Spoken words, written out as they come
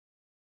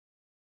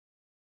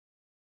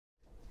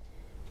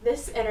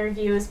This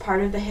interview is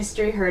part of the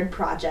History Heard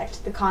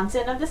project. The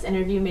content of this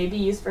interview may be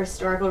used for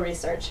historical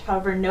research.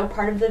 However, no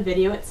part of the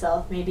video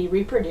itself may be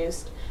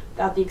reproduced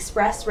without the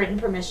express written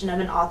permission of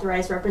an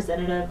authorized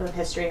representative of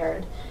History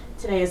Heard.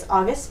 Today is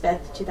August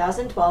 5th,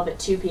 2012 at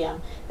 2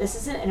 p.m. This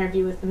is an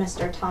interview with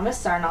Mr.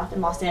 Thomas Sarnoff in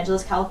Los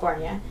Angeles,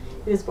 California.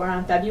 He was born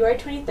on February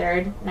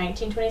 23rd,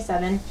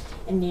 1927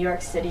 in New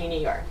York City,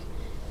 New York.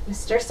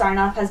 Mr.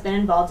 Sarnoff has been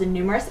involved in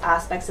numerous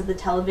aspects of the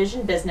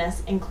television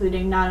business,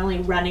 including not only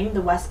running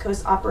the West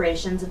Coast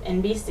operations of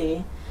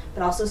NBC,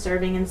 but also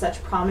serving in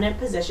such prominent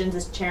positions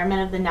as chairman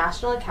of the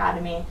National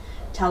Academy of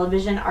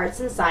Television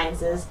Arts and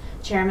Sciences,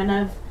 chairman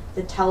of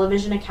the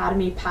Television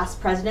Academy Past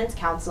President's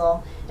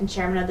Council, and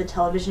chairman of the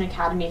Television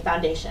Academy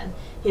Foundation.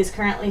 He is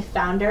currently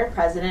founder and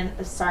president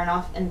of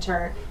Sarnoff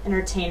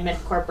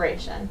Entertainment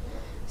Corporation.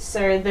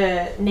 Sir,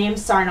 the name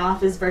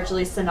Sarnoff is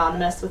virtually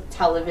synonymous with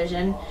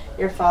television.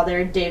 Your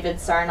father, David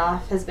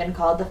Sarnoff, has been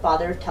called the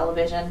father of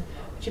television.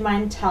 Would you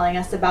mind telling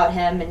us about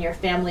him and your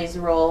family's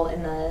role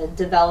in the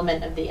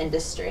development of the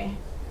industry?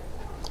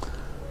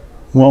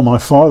 Well, my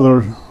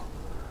father,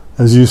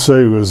 as you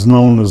say, was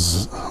known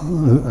as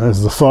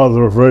the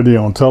father of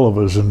radio and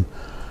television.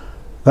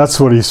 That's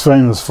what he's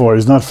famous for.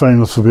 He's not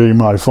famous for being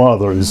my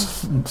father. He's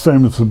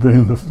famous for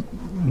being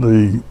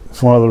the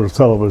father of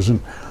television.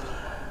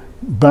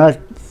 Back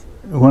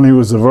when he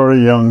was a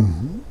very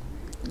young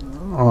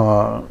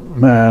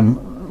man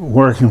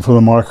working for the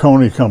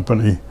Marconi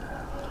Company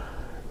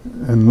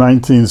in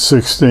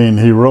 1916,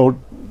 he wrote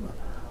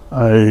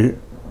a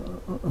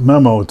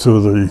memo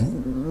to the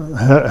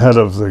head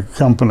of the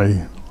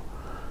company,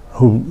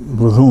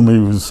 with whom he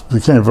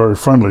became very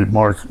friendly,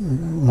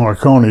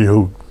 Marconi,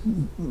 who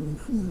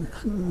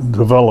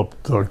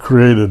developed or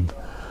created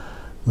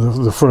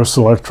the first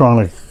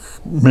electronic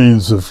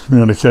means of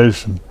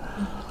communication,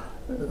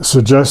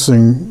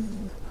 suggesting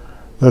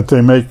that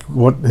they make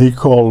what he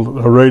called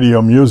a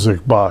radio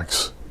music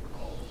box.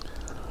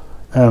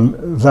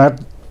 And that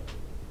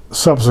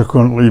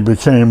subsequently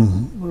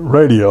became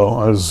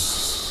radio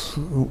as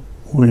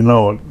we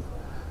know it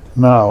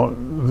now.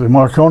 The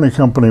Marconi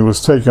Company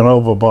was taken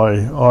over by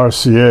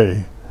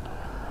RCA.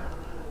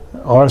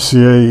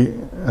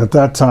 RCA at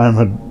that time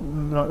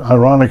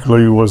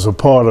ironically was a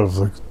part of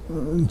the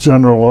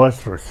General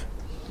Electric.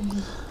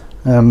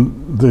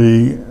 And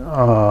the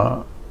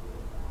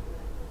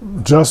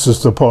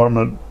Justice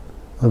Department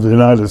of the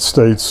United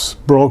States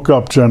broke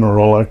up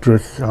General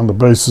Electric on the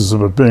basis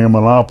of it being a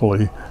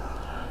monopoly,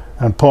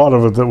 and part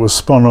of it that was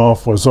spun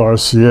off was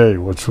RCA,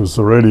 which was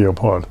the radio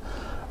part.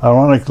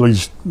 Ironically,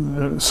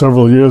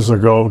 several years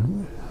ago,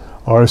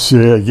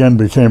 RCA again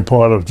became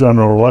part of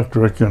General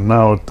Electric, and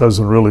now it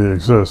doesn't really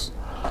exist.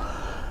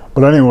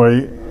 But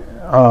anyway,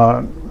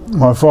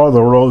 my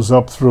father rose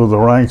up through the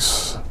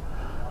ranks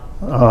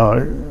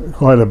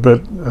quite a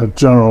bit at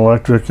General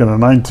Electric, and in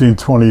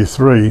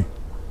 1923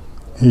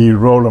 he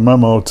wrote a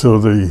memo to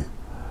the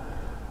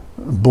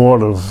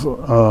board of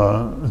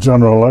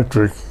General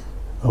Electric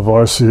of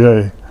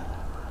RCA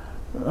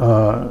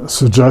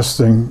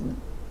suggesting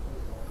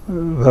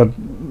that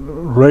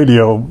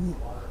radio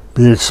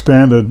be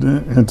expanded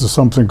into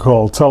something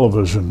called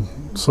television,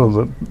 so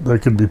that there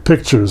could be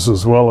pictures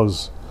as well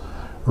as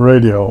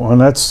radio, and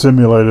that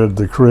stimulated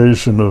the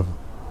creation of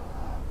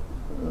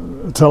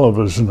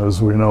television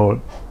as we know it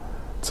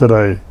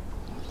today.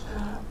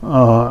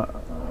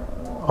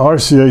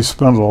 RCA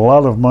spent a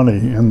lot of money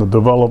in the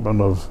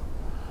development of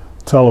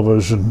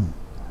television.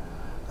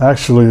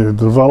 Actually, the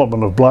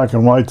development of black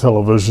and white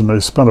television, they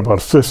spent about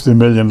 $50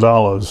 million,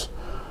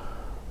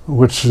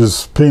 which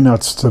is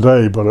peanuts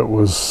today, but it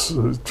was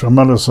a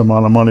tremendous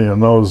amount of money in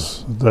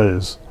those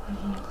days.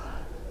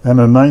 And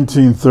in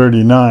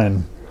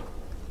 1939,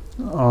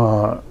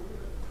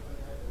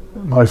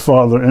 my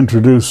father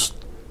introduced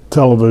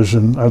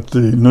television at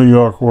the New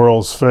York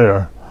World's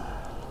Fair,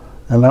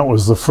 and that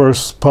was the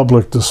first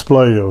public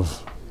display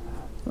of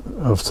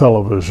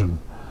television.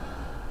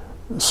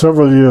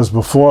 Several years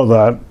before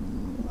that,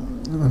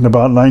 in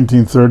about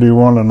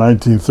 1931 and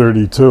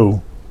 1932,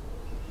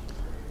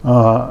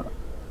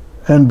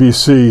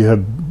 NBC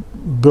had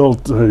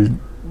built an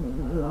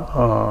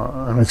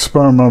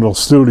experimental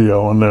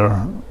studio in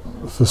their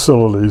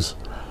facilities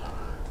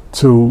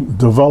to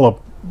develop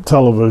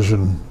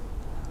television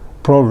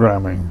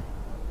programming.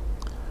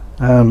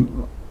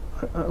 And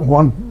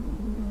one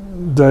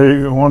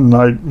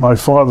night, my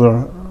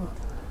father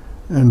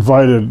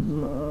invited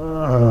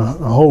a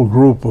whole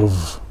group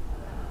of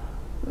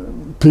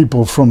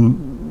people from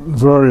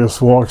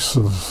various walks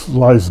of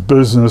life,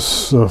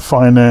 business,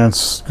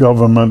 finance,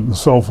 government, and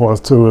so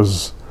forth, to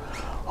his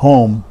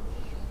home,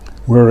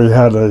 where he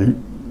had a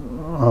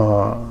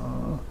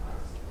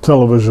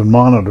television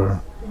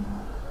monitor,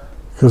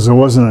 because there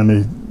wasn't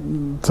any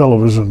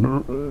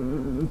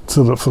television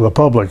for the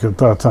public at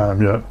that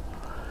time yet.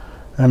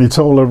 And he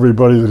told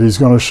everybody that he's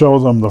going to show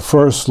them the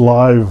first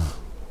live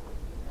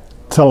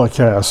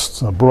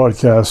telecast, a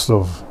broadcast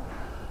of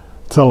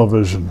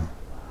television.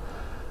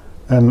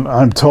 And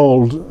I'm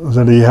told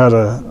that he had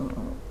a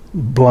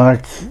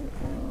black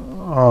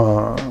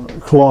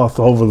cloth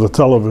over the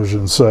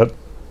television set.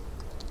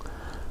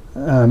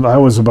 And I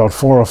was about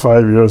 4 or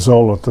 5 years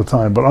old at the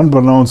time, but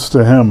unbeknownst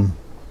to him,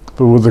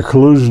 but with the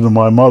collusion of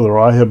my mother,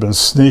 I had been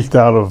sneaked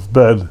out of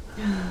bed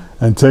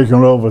and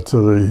taken over to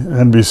the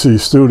NBC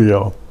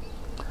studio.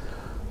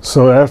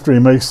 So after he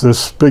makes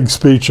this big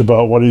speech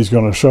about what he's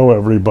going to show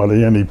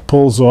everybody, and he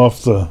pulls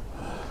off the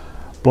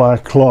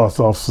black cloth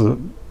off the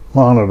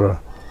monitor,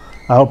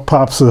 out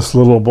pops this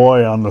little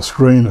boy on the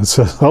screen and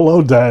says,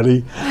 "Hello,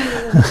 Daddy."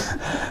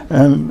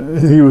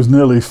 And he was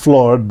nearly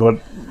floored, but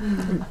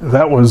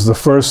that was the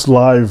first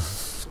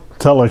live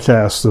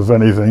telecast of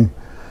anything.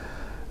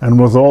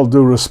 And with all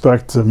due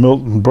respect to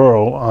Milton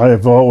Berle, I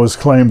have always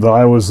claimed that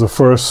I was the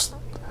first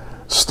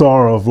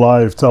star of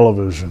live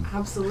television.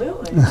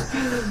 Absolutely.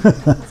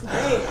 That's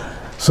great.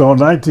 So in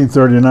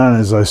 1939,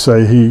 as I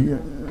say, he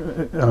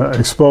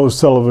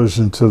exposed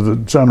television to the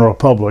general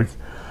public,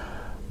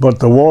 but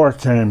the war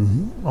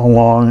came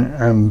along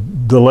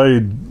and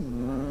delayed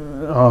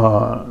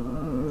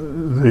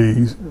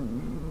the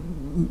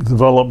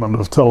development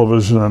of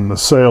television and the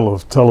sale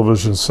of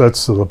television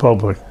sets to the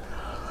public.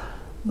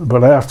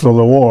 But after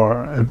the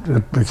war,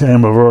 it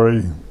became a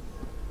very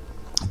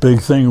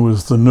big thing. It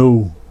was the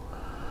new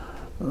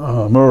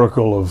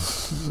miracle of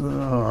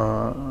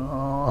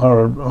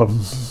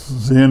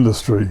the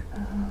industry.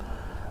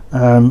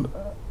 And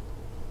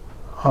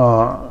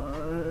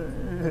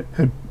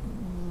it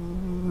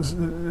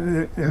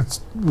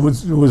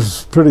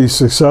was pretty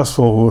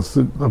successful with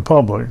the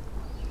public.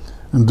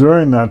 And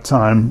during that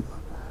time,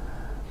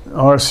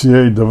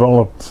 RCA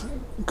developed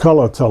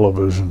color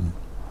television.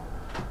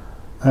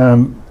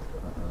 And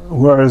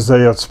whereas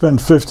they had spent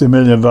 $50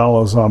 million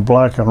on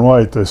black and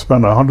white, they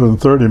spent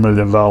 $130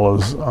 million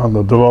on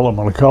the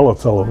development of color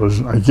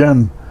television.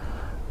 Again,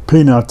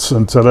 peanuts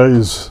in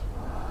today's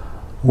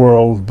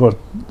world, but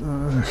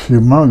a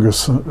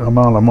humongous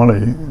amount of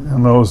money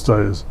in those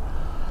days.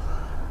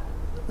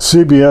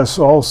 CBS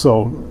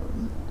also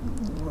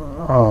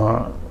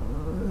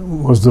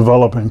was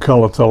developing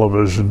color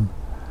television,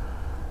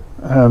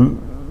 and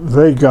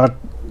they got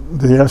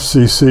the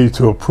FCC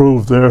to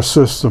approve their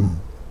system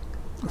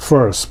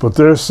first, but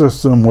their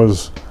system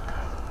was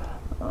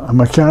a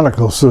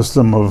mechanical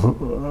system of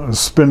a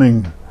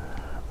spinning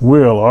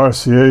wheel.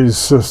 RCA's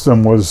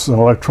system was an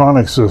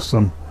electronic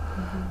system,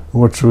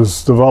 which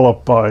was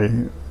developed by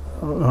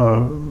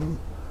a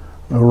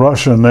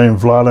Russian named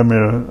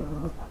Vladimir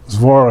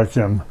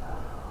Zworykin,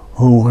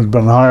 who had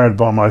been hired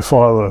by my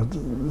father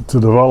to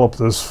develop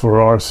this for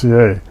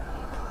RCA.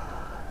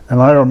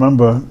 And I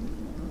remember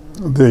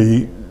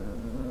the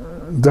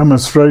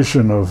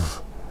demonstration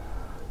of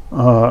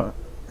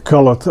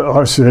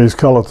RCA's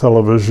color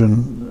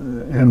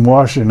television in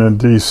Washington,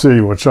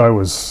 D.C., which I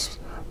was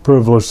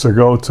privileged to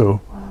go to.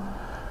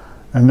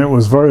 And it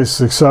was very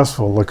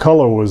successful. The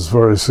color was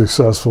very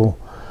successful,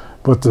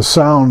 but the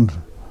sound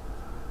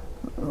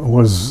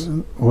was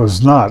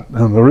not.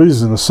 And the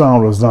reason the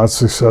sound was not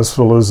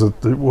successful is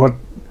that what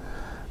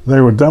they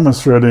were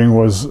demonstrating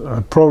was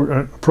a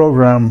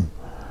program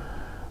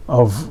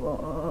of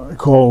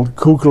called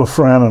Kukla,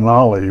 Fran, and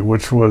Ollie,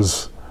 which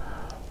was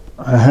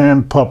a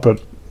hand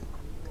puppet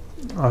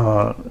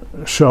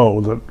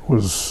show that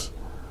was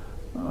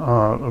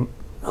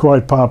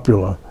quite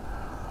popular.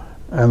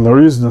 And the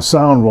reason the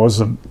sound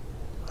wasn't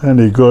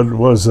any good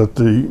was that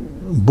the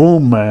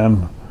boom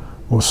man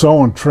was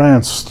so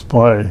entranced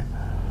by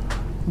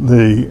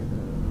the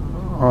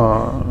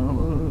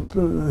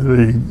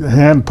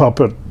hand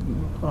puppet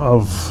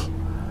of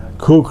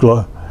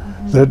Kukla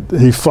that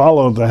he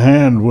followed the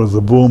hand with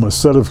the boom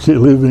instead of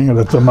leaving it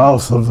at the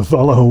mouth of the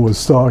fellow who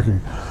was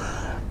talking.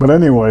 But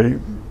anyway,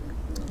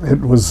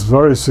 it was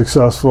very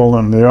successful,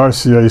 and the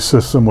RCA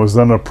system was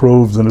then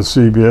approved, and the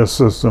CBS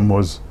system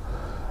was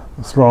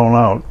thrown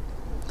out.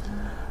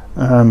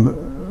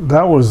 And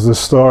that was the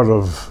start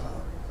of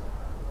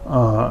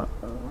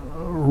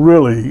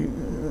really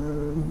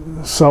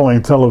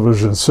selling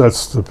television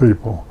sets to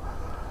people.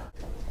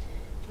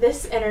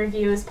 This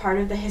interview is part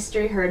of the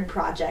History Heard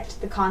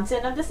project. The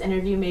content of this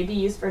interview may be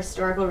used for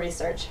historical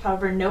research.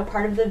 However, no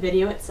part of the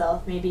video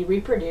itself may be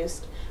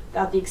reproduced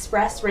without the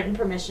express written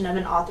permission of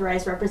an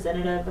authorized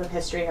representative of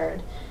History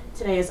Heard.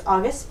 Today is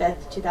August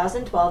 5th,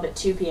 2012 at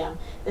 2 p.m.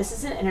 This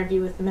is an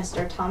interview with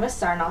Mr. Thomas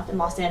Sarnoff in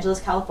Los Angeles,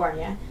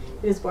 California.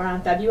 He was born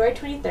on February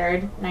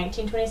 23rd,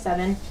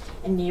 1927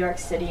 in New York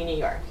City, New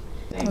York.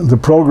 The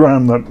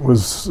program that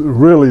was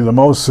really the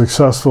most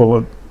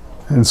successful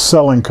in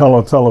selling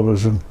color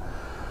television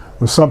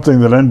was something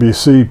that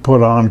NBC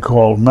put on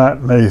called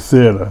matinee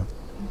theater.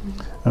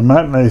 And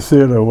matinee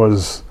theater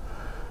was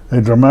a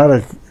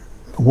dramatic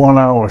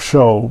one-hour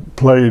show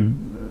played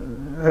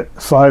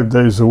 5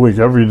 days a week.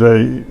 Every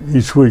day,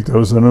 each week there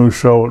was a new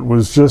show. It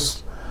was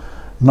just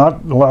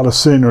not a lot of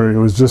scenery, it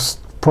was just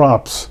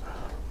props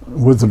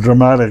with the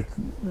dramatic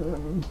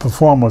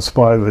performance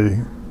by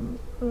the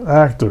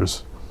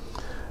actors.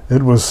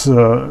 It was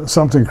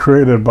something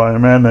created by a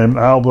man named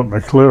Albert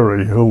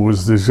McCleary, who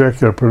was the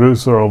executive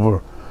producer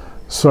over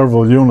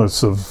several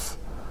units of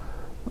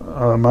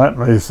a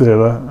matinee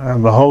theater,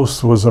 and the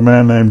host was a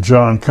man named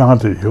John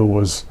Conte, who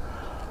was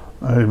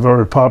a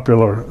very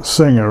popular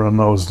singer in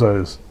those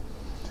days.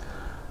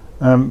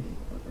 And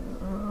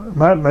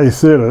matinee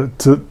theater,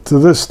 to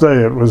this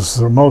day, it was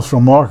the most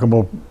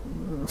remarkable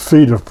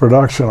feat of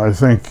production, I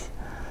think,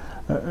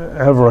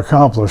 ever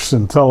accomplished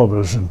in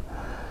television,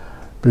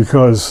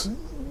 because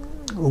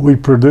we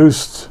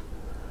produced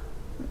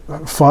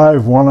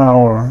 5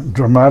 one-hour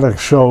dramatic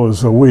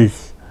shows a week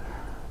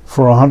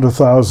for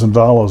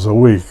 $100,000 a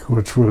week,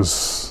 which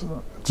was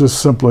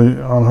just simply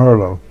unheard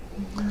of.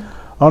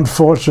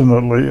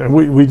 Unfortunately,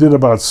 we did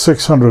about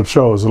 600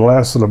 shows. It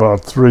lasted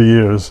about 3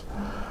 years.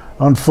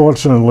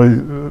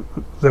 Unfortunately,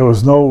 there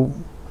was no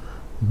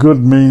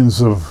good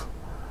means of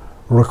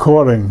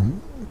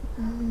recording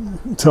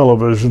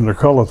television, or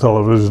color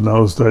television in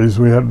those days.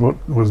 We had what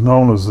was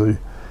known as the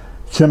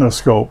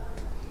kinescope,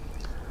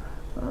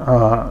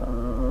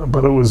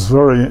 but it was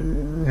very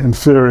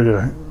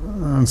inferior,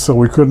 and so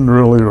we couldn't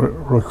really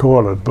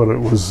record it. But it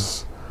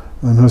was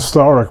an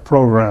historic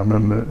program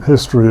in the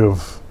history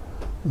of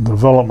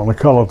development of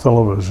color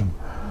television.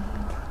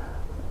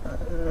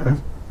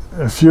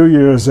 A few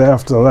years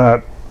after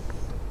that,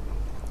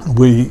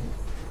 we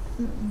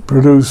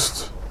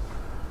produced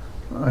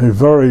a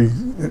very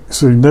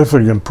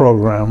significant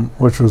program,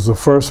 which was the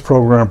first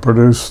program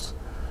produced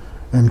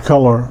in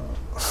color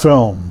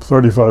film,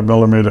 35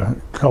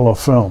 millimeter color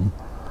film,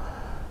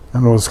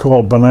 and it was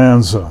called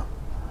Bonanza,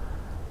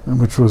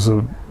 which was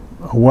a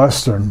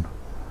Western.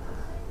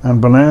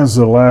 And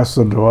Bonanza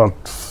lasted about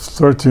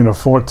 13 or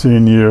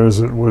 14 years.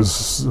 It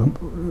was the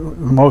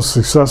most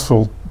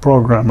successful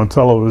program on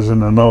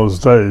television in those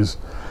days,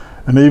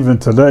 and even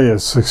today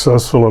it's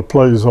successful. It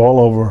plays all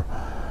over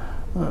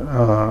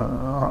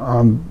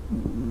on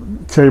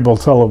cable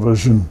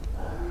television,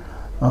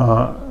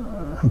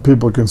 and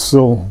people can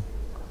still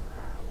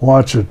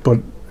watch it, but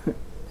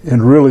it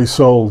really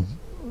sold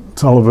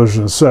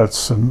television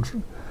sets.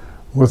 And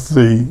with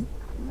the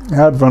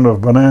advent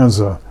of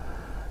Bonanza,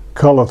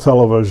 color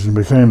television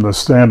became the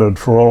standard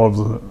for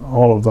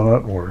all of the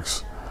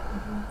networks.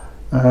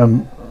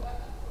 And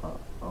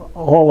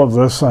all of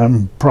this,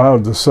 I'm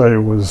proud to say,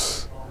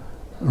 was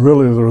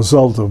really the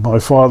result of my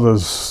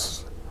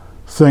father's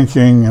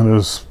thinking and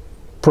his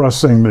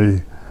pressing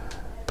the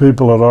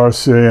people at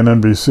RCA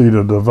and NBC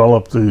to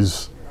develop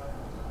these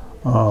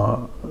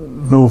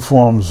new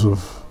forms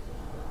of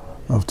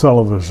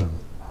television.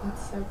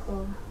 That's so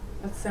cool.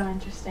 That's so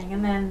interesting.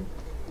 And then,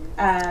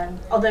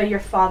 although your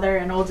father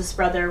and oldest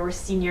brother were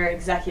senior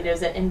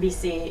executives at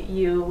NBC,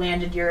 you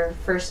landed your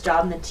first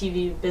job in the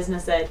TV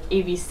business at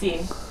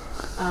ABC.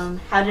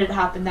 How did it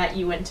happen that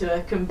you went to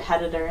a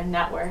competitor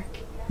network?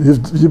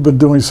 You've been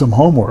doing some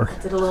homework.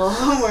 I did a little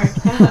homework.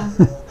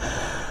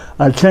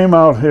 I came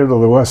out here to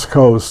the West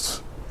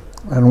Coast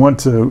and went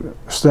to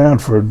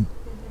Stanford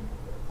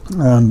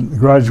and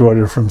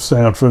graduated from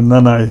Stanford, and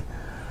then I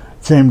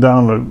came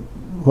down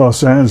to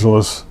Los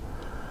Angeles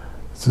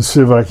to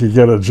see if I could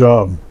get a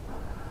job.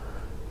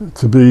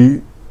 To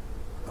be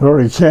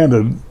very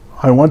candid,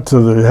 I went to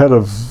the head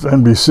of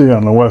NBC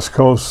on the West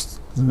Coast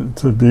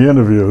to be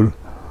interviewed,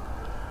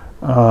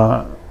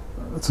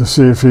 to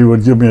see if he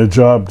would give me a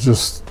job,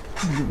 just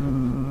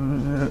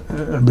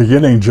a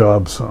beginning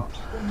job. So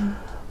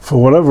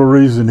for whatever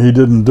reason, he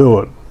didn't do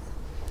it.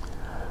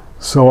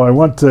 So I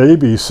went to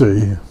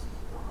ABC,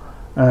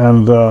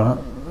 and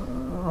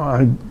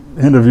I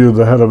interviewed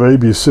the head of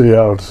ABC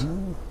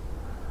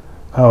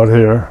out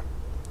here,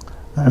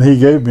 and he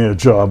gave me a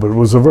job. It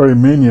was a very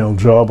menial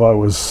job. I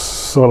was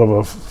sort of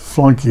a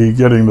flunky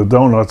getting the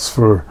donuts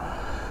for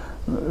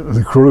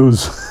the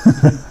cruise.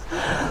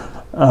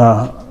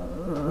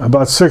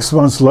 About 6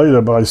 months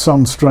later, by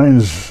some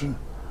strange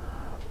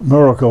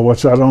miracle,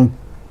 which I don't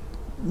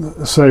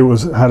say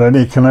had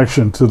any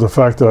connection to the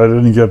fact that I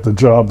didn't get the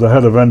job, the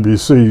head of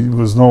NBC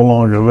was no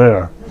longer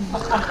there.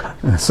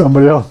 And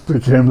somebody else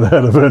became the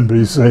head of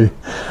NBC.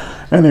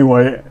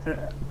 Anyway,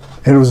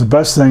 it was the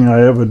best thing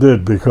I ever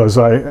did, because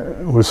I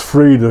was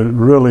free to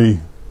really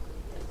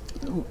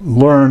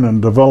learn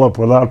and develop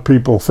without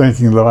people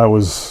thinking that I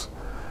was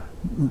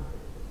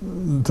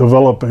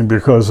developing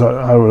because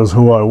I was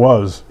who I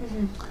was.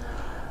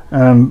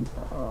 And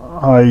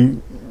I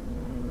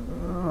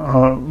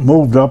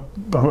moved up.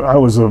 I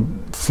was a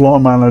floor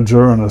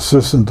manager and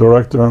assistant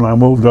director, and I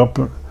moved up,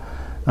 and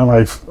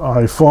I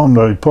formed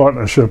a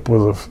partnership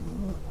with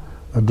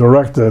a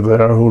director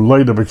there who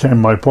later became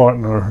my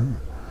partner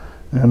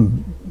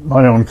in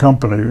my own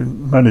company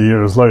many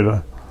years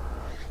later,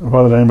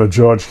 by the name of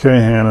George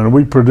Cahan. And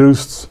we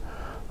produced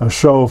a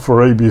show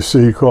for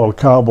ABC called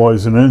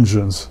Cowboys and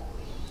Indians,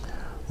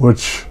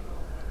 which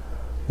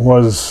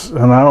was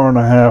an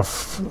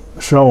hour-and-a-half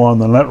show on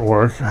the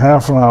network,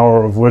 half an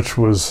hour of which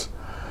was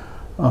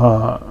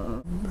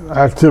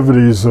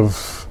activities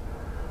of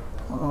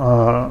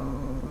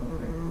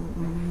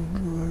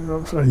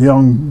a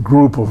young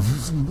group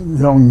of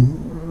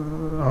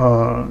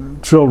young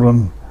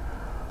children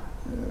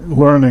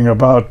learning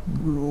about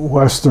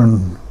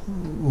Western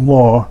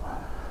law,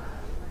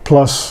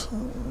 plus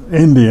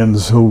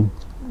Indians who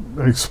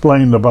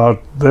explained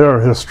about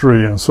their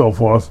history and so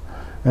forth,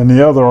 and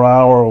the other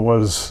hour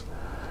was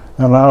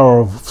an hour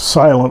of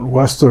silent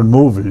Western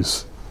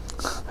movies.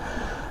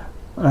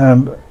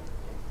 And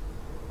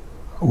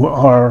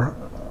our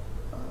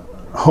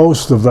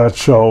host of that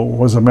show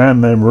was a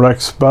man named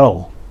Rex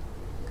Bell.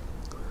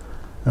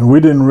 And we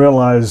didn't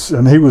realize,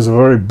 and he was a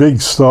very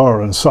big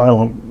star in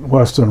silent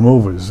Western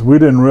movies. We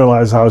didn't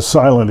realize how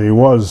silent he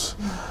was,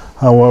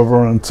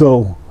 however,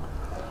 until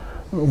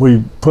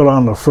we put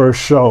on the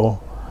first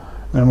show.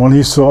 And when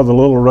he saw the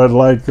little red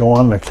light go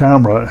on the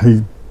camera,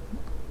 he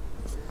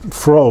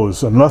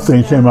froze and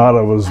nothing came out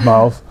of his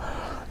mouth,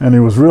 and he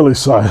was really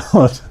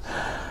silent.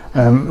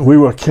 And we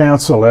were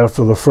canceled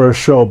after the first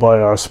show by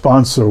our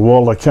sponsor,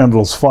 Walter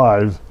Kendall's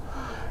 5,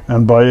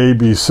 and by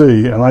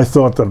ABC. And I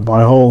thought that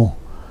my whole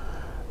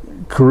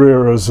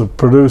career as a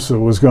producer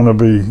was going to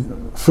be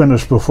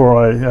finished before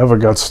I ever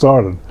got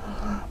started.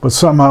 But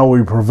somehow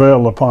we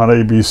prevailed upon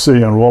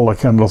ABC and Walter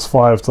Kendall's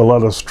 5 to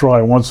let us try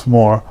once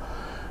more.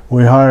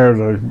 We hired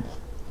a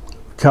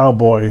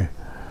cowboy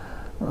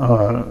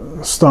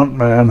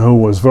stuntman who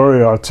was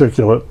very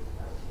articulate,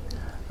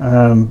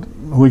 and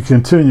we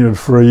continued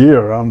for a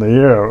year on the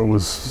air. It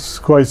was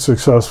quite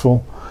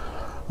successful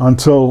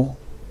until,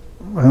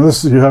 and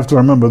this, you have to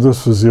remember,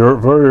 this was the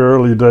very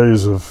early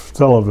days of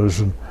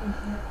television.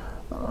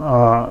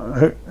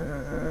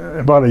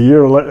 About a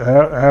year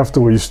after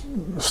we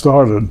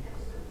started,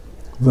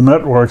 the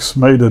networks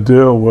made a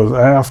deal with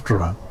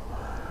AFTRA,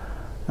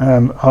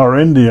 and our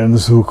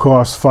Indians, who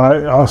cost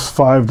us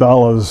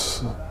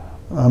 $5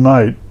 a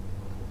night,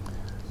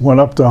 went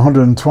up to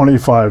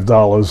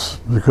 $125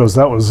 because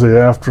that was the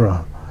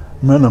AFTRA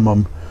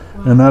minimum,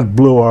 and that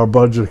blew our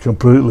budget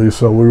completely,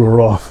 so we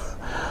were off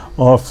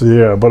the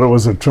air. But it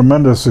was a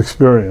tremendous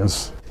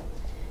experience.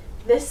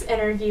 This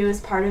interview is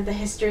part of the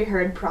History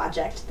Heard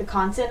project. The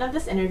content of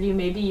this interview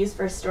may be used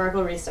for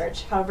historical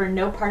research. However,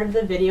 no part of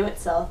the video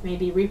itself may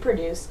be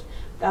reproduced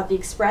without the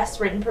express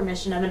written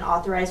permission of an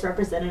authorized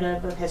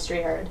representative of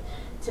History Heard.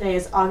 Today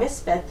is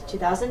August 5th,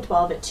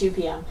 2012 at 2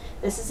 p.m.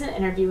 This is an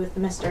interview with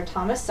Mr.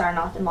 Thomas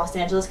Sarnoff in Los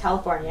Angeles,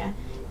 California.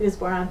 He was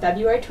born on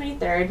February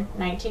 23rd,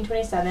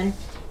 1927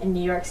 in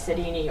New York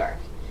City, New York.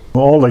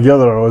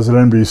 Altogether, I was at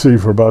NBC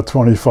for about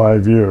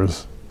 25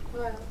 years.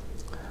 Wow.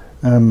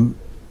 And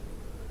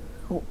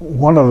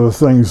one of the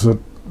things that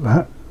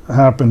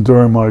happened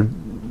during my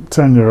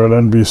tenure at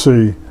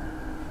NBC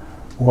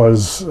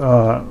was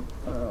the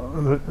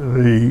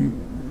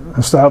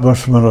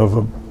establishment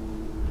of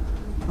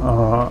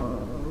a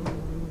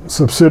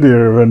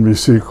subsidiary of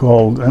NBC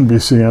called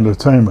NBC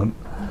Entertainment,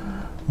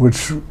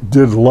 which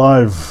did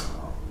live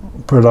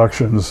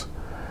productions,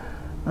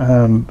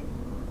 and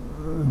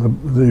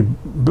the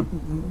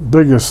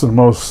biggest and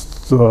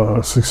most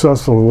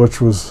successful of which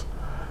was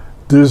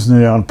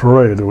Disney on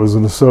Parade. It was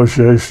an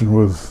association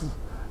with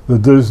the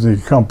Disney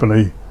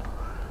company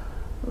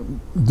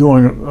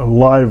doing a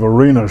live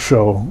arena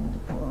show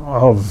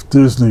of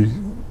Disney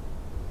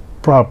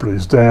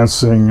properties,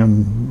 dancing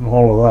and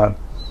all of that.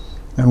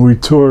 And we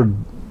toured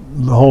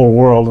the whole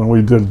world, and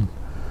we did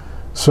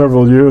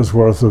several years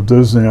worth of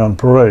Disney on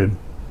Parade.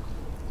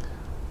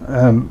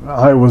 And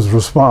I was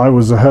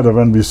the head of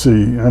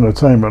NBC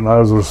Entertainment, and I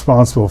was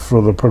responsible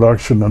for the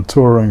production and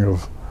touring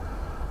of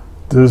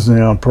Disney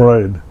on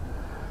Parade.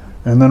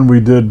 And then we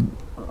did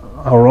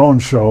our own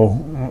show,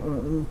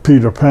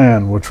 Peter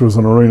Pan, which was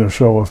an arena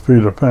show of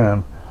Peter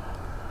Pan.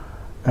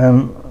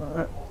 And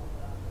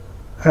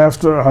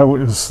after I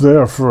was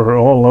there for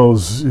all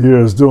those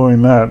years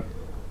doing that,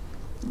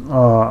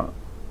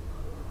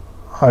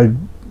 I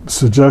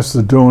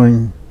suggested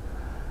doing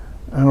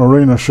an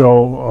arena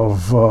show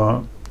of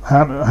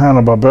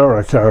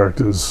Hanna-Barbera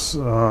characters,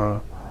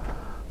 the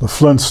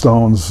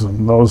Flintstones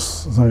and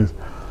those things.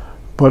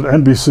 But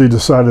NBC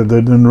decided they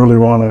didn't really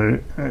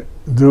want to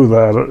do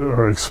that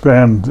or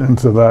expand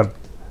into that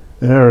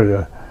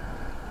area.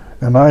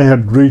 And I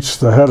had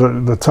reached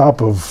the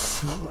top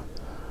of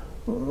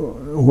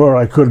where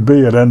I could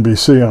be at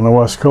NBC on the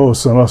West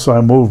Coast unless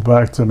I moved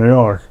back to New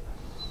York.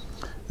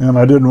 And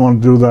I didn't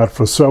want to do that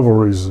for several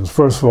reasons.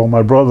 First of all,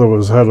 my brother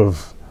was head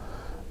of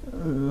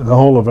the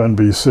whole of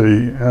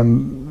NBC,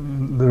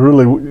 and there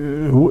really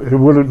it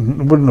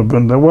wouldn't have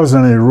been, there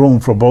wasn't any room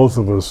for both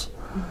of us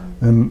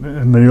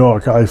in New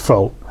York, I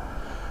felt.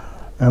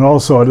 And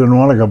also I didn't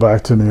want to go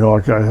back to New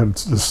York. I had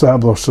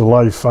established a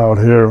life out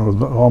here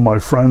with all my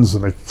friends,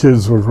 and the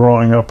kids were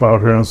growing up out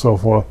here and so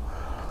forth.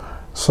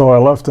 So I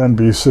left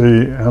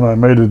NBC, and I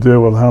made a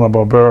deal with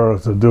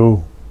Hanna-Barbera to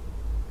do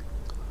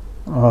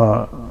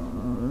a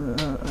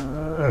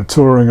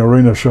touring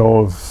arena show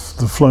of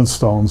the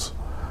Flintstones,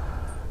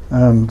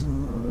 and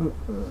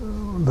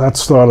that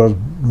started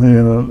me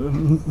in a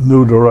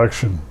new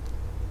direction.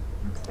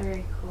 That's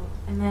very cool.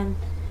 And then,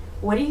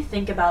 what do you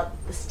think about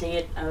the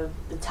state of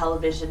the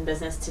television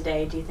business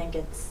today? Do you think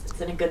it's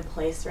in a good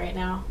place right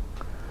now?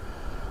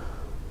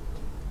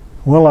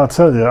 Well, I'll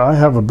tell you, I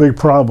have a big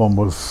problem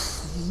with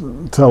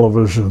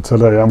television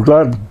today. I'm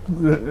glad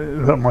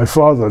that my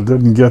father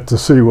didn't get to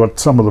see what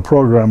some of the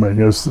programming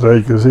is today,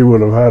 because he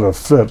would have had a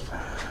fit.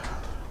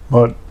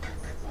 But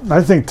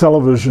I think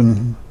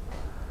television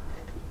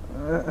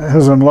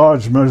has in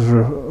large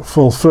measure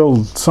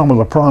fulfilled some of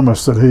the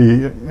promise that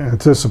he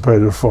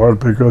anticipated for it,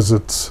 because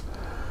it's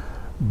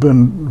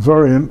been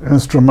very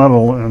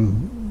instrumental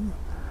in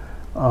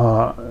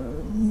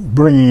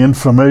bringing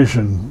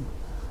information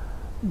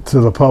to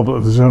the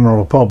public, the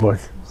general public.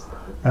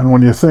 And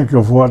when you think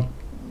of what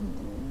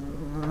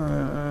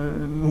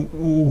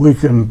we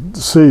can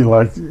see,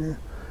 like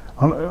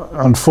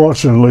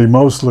unfortunately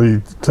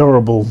mostly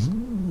terrible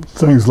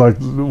things like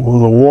the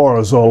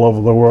wars all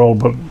over the world,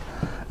 but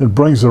it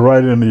brings it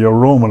right into your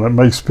room, and it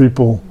makes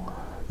people,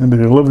 into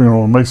your living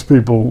room, it makes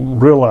people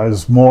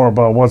realize more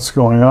about what's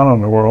going on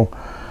in the world.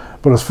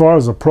 But as far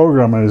as the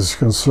programming is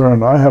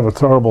concerned, I have a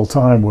terrible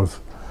time with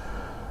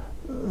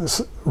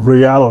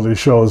reality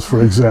shows,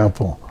 for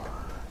example.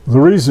 The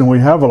reason we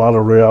have a lot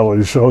of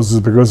reality shows is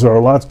because they're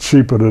a lot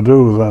cheaper to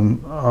do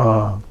than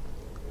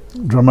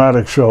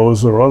dramatic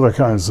shows or other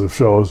kinds of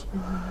shows.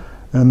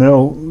 And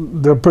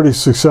they're pretty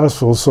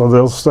successful, so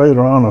they'll stay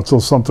around until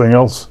something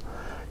else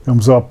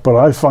comes up. But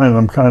I find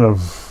them kind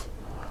of,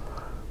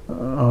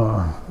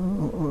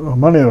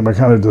 many of them are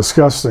kind of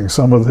disgusting.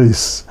 Some of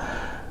these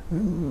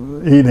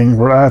eating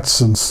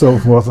rats and so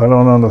forth, I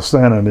don't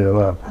understand any of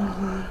that.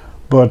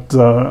 But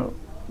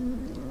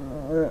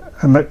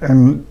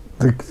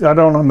I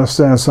don't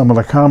understand some of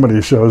the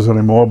comedy shows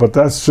anymore, but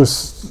that's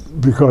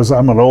just because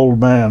I'm an old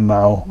man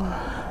now.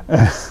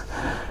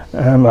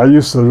 And I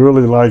used to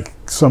really like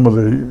some of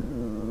the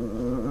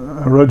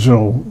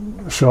original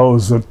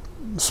shows that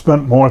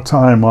spent more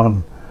time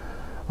on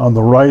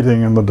the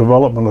writing and the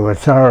development of the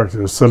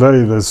characters.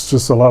 Today there's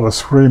just a lot of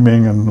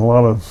screaming and a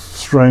lot of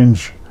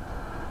strange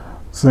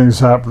things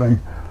happening.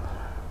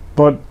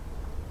 But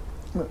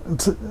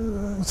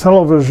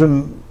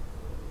television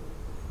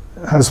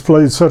has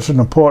played such an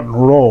important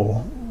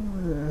role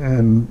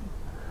in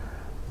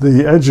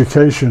the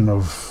education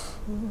of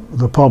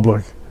the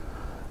public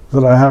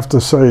that I have to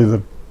say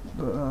that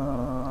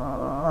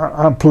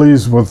I'm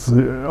pleased with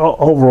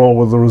overall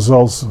with the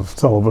results of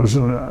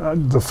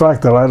television. The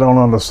fact that I don't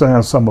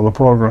understand some of the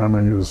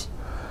programming is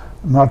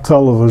not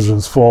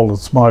television's fault,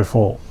 it's my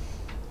fault.